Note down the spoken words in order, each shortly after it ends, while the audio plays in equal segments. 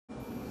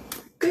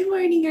Good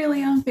morning,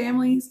 early on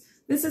families.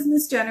 This is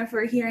Miss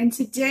Jennifer here, and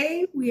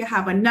today we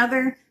have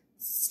another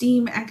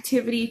STEAM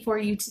activity for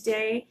you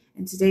today.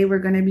 And today we're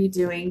going to be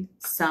doing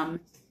some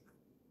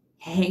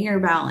hanger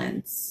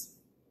balance.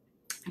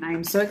 And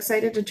I'm so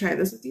excited to try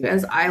this with you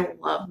as I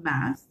love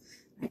math.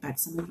 I bet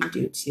some of you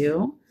do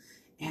too.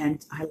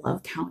 And I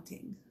love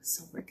counting.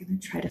 So we're going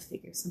to try to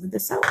figure some of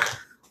this out.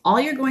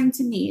 All you're going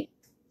to need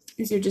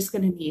is you're just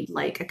going to need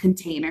like a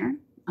container.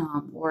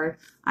 Or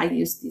I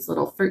used these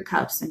little fruit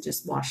cups and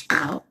just washed them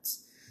out.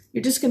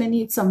 You're just going to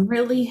need some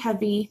really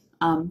heavy,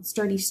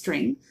 sturdy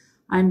string.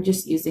 I'm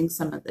just using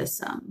some of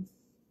this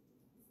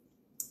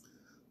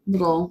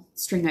little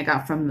string I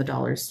got from the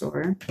dollar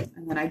store.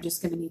 And then I'm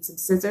just going to need some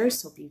scissors,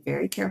 so be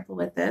very careful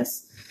with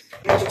this.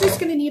 And you're just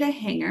going to need a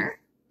hanger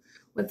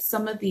with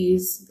some of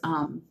these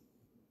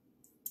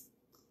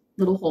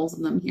little holes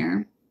in them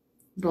here,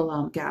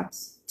 little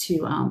gaps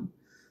to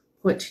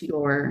put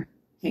your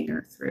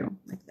hanger through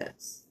like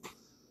this.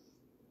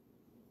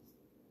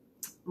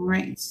 All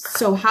right,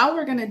 so how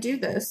we're going to do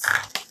this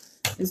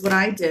is what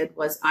I did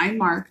was I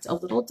marked a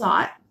little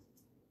dot.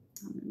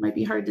 It might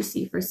be hard to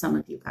see for some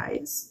of you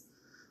guys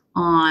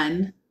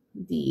on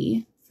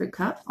the fruit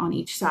cup on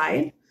each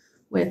side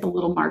with a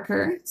little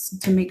marker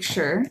to make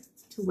sure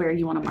to where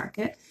you want to mark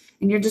it.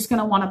 And you're just going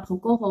to want to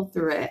poke a hole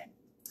through it,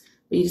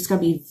 but you just got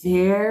to be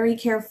very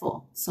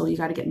careful. So you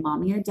got to get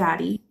mommy or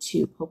daddy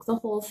to poke the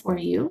hole for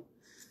you,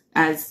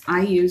 as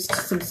I used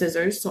some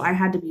scissors, so I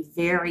had to be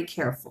very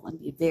careful and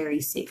be very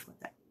safe with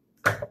it.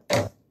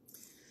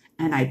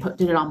 And I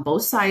did it on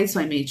both sides, so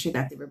I made sure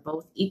that they were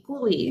both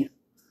equally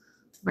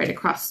right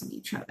across from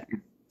each other.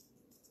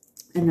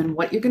 And then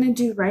what you're going to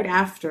do right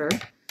after,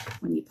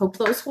 when you poke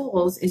those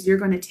holes, is you're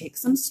going to take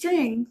some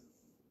string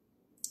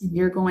and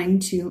you're going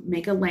to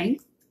make a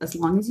length as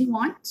long as you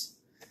want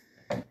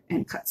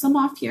and cut some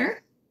off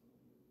here.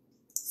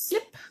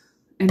 Snip.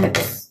 And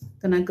it's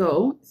going to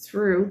go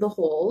through the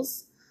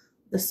holes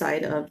the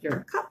side of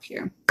your cup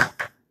here.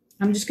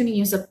 I'm just going to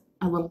use a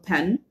little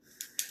pen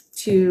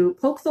to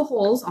poke the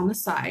holes on the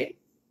side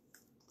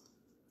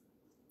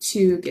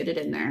to get it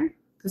in there,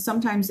 because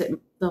sometimes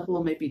the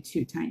hole may be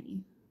too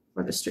tiny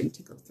for the string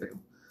to go through.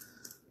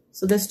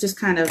 So this just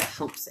kind of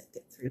helps it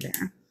get through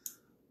there.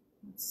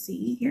 Let's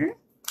see here.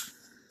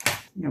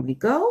 There we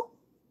go.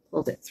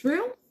 Pulled it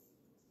through.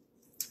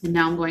 And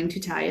now I'm going to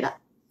tie it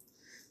up.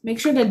 Make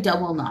sure to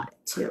double knot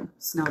it too,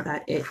 so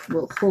that it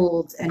will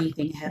hold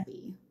anything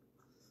heavy.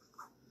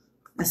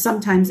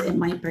 Sometimes it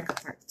might break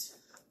apart.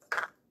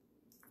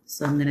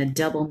 So I'm going to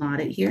double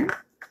knot it here.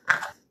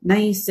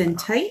 Nice and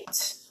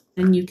tight.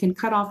 And you can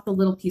cut off the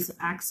little piece of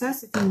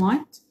excess if you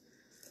want,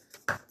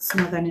 so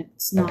that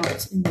it's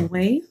not in the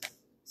way.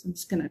 So I'm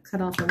just going to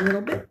cut off a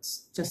little bit,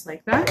 just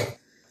like that.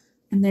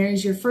 And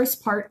there's your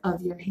first part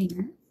of your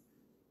hanger.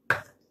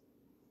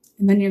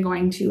 And then you're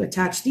going to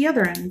attach the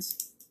other end. So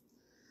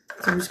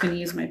I'm just going to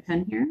use my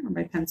pen here, or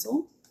my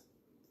pencil,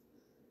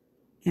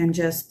 and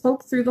just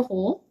poke through the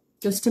hole,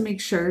 just to make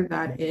sure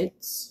that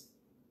it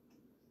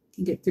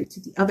can get through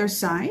to the other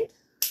side.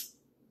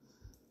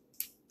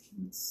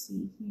 Let's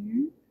see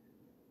here.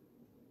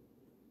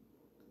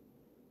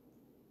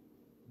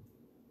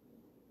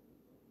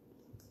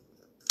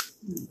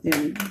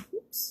 There we go.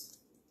 Oops.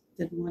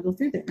 Didn't want to go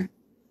through there.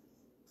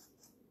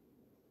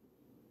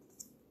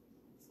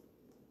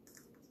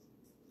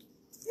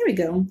 There we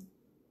go.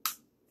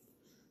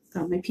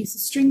 Got my piece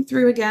of string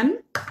through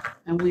again,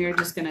 and we are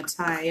just going to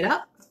tie it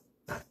up.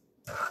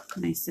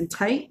 Nice and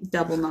tight,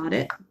 double knot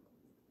it.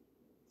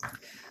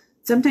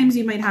 Sometimes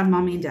you might have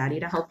mommy and daddy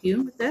to help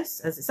you with this,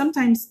 as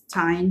sometimes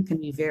tying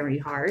can be very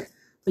hard,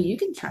 but you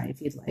can try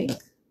if you'd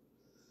like.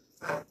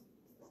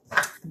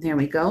 There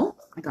we go.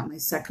 I got my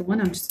second one.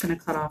 I'm just going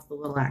to cut off the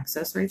little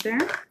excess right there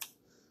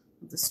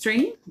with the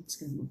string. I'm just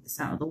going to move this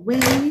out of the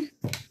way.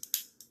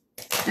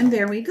 And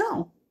there we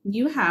go.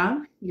 You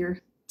have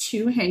your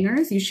two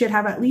hangers. You should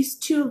have at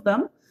least two of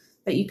them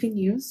that you can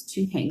use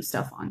to hang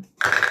stuff on.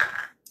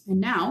 And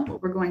now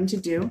what we're going to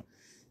do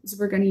is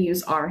we're going to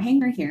use our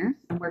hanger here,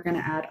 and we're going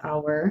to add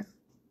our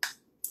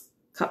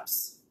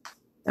cups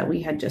that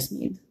we had just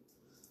made.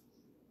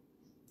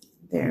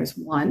 There's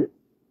one.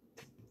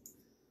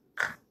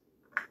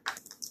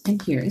 And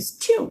here's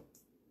two.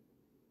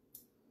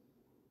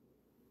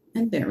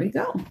 And there we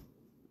go.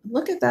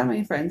 Look at that,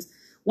 my friends.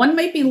 One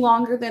might be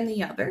longer than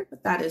the other,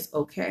 but that is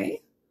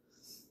okay.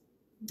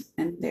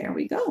 And there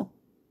we go.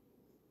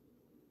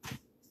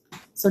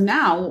 So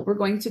now what we're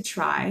going to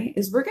try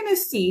is we're going to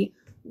see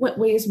what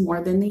weighs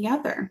more than the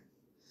other.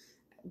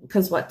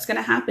 Because what's going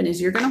to happen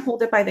is you're going to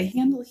hold it by the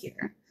handle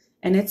here,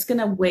 and it's going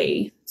to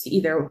weigh to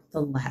either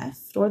the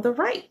left or the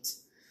right.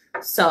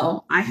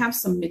 So I have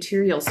some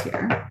materials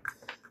here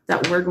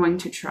that we're going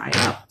to try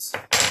out.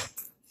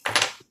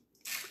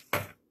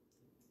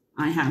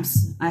 I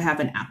have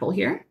an apple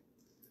here.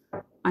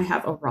 I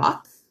have a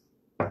rock.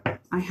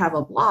 I have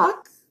a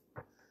block.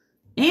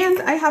 And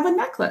I have a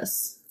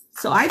necklace.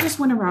 So I just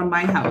went around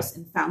my house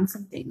and found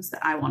some things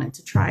that I wanted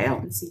to try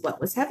out and see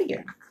what was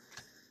heavier.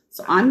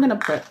 So I'm going to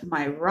put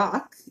my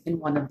rock in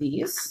one of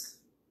these.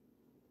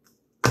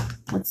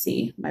 let's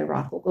see, my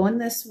rock will go in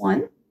this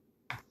one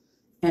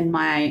and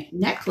my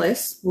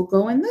necklace will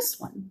go in this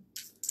one.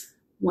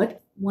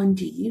 What one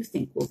do you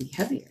think will be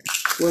heavier?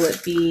 Will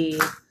it be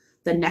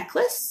the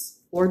necklace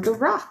or the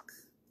rock?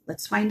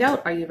 Let's find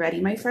out. Are you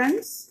ready, my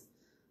friends?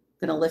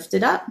 I'm gonna lift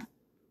it up.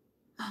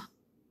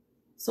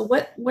 So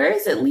where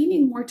is it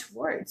leaning more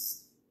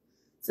towards?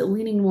 Is it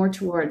leaning more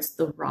towards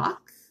the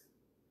rock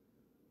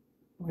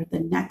or the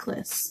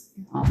necklace?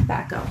 I'll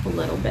back up a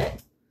little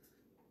bit.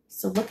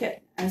 So look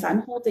at, as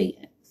I'm holding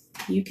it,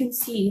 you can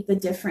see the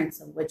difference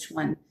of which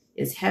one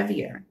is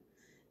heavier,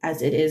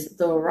 as it is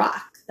the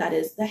rock that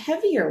is the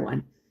heavier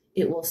one.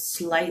 It will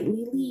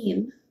slightly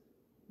lean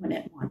when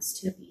it wants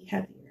to be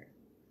heavier.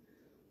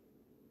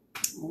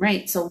 All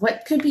right, so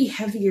what could be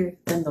heavier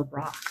than the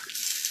rock?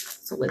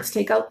 So let's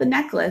take out the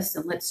necklace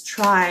and let's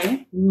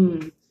try,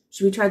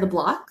 should we try the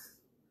block?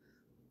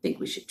 I think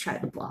we should try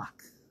the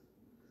block.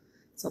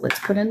 So let's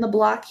put in the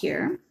block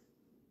here.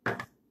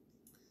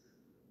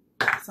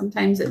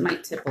 Sometimes it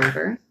might tip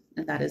over,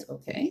 and that is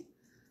okay.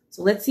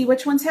 So let's see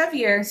which one's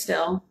heavier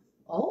still.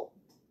 Oh,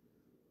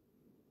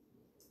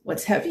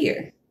 what's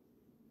heavier?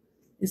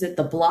 Is it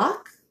the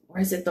block or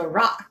is it the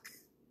rock?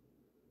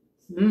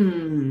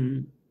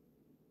 I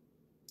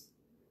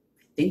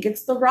think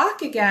it's the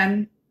rock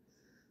again.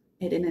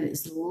 And it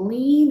is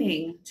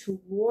leaning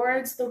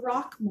towards the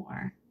rock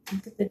more.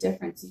 Look at the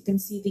difference. You can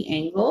see the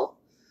angle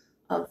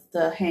of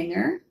the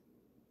hanger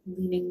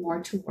leaning more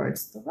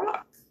towards the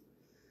rock.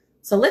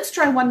 So let's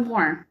try one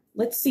more.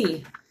 Let's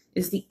see.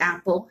 Is the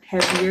apple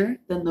heavier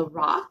than the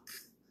rock?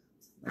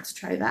 Let's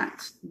try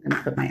that. I'm going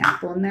to put my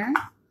apple in there.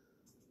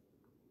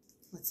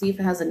 Let's see if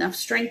it has enough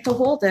strength to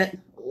hold it.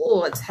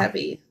 Oh, it's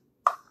heavy.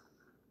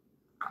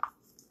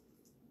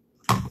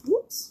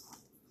 Oops.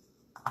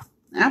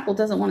 The apple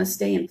doesn't want to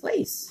stay in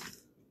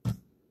place.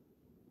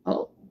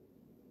 Oh.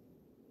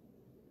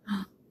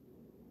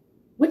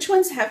 Which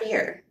one's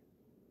heavier?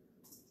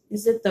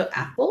 Is it the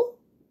apple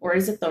or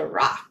is it the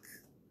rock?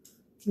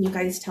 Can you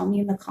guys tell me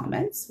in the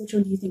comments which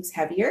one do you think is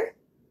heavier?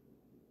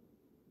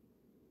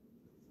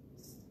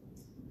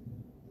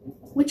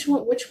 Which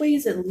way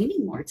is it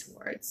leaning more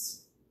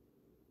towards?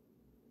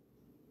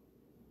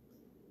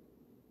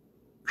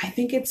 I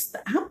think it's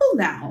the apple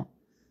now.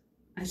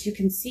 As you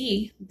can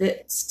see,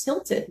 it's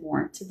tilted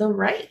more to the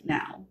right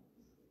now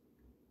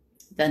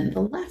than the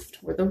left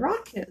where the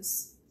rock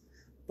is.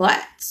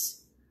 But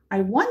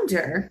I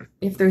wonder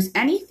if there's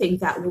anything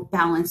that will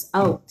balance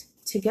out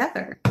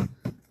together.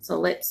 So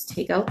let's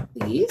take out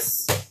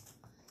these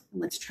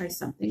and let's try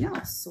something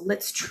else. So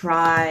let's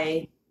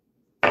try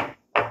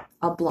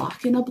a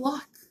block and a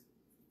block.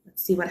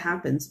 Let's see what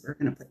happens. We're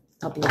going to put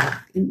a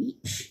block in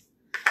each.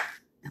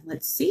 And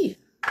let's see.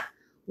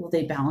 Will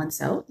they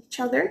balance out each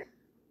other?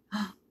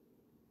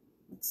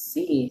 Let's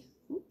see.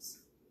 Oops.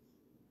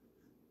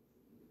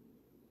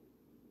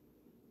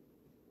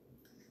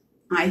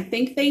 I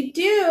think they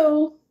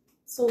do.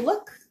 So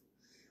look,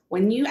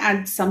 when you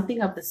add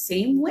something of the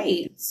same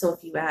weight, so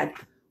if you add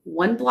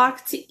one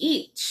block to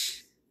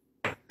each,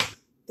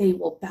 they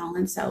will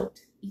balance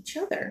out each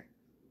other.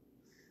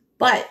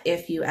 But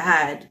if you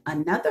add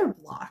another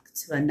block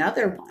to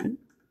another one,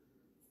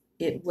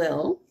 it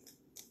will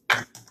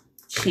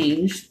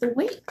change the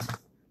weight.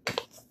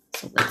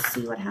 So let's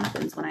see what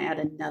happens when I add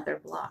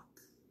another block.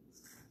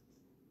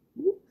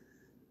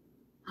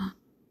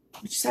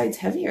 Which side's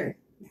heavier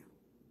now?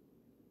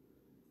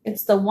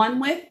 It's the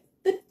one with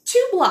the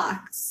 2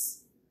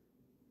 blocks.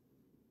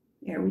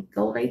 There we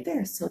go right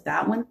there. So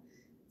that one,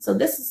 so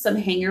this is some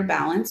hanger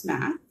balance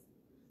math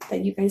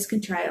that you guys can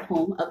try at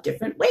home of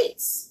different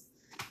weights.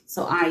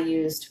 So I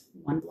used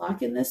 1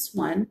 block in this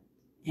one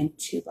and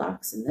 2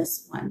 blocks in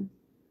this one.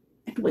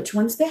 And which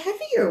one's the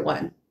heavier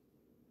one?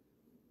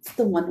 It's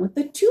the one with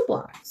the 2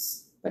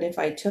 blocks. But if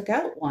I took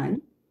out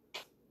one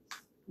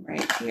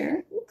right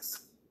here,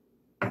 oops,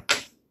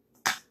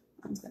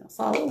 I'm gonna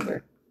fall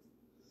over.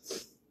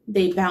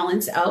 They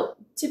balance out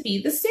to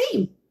be the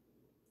same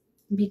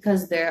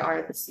because they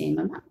are the same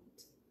amount.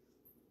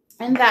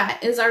 And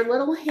that is our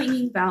little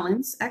hanging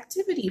balance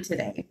activity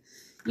today.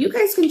 You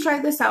guys can try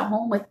this at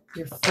home with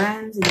your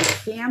friends and your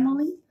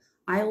family.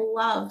 I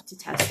love to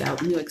test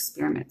out new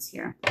experiments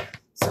here.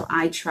 So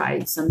I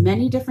tried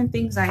many different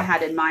things I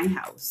had in my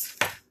house,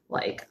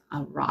 like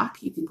a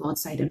rock. You can go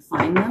outside and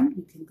find them.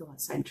 You can go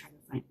outside and try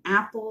to find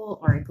apple,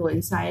 or go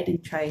inside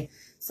and try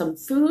some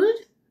food,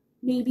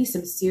 maybe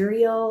some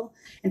cereal,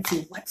 and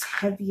see what's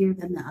heavier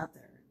than the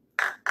other.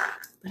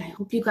 But I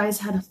hope you guys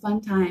had a fun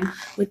time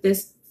with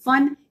this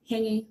fun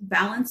hanging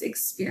balance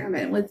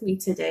experiment with me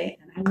today.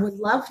 And I would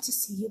love to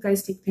see you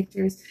guys take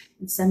pictures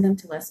and send them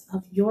to us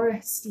of your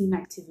STEAM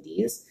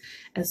activities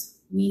as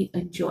we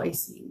enjoy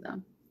seeing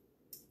them.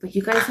 But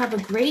you guys have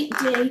a great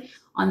day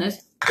on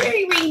this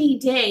very rainy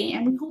day,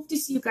 and we hope to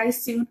see you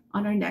guys soon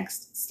on our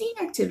next STEAM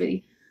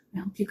activity. I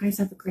hope you guys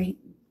have a great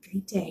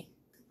day.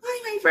 Bye,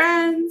 my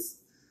friends.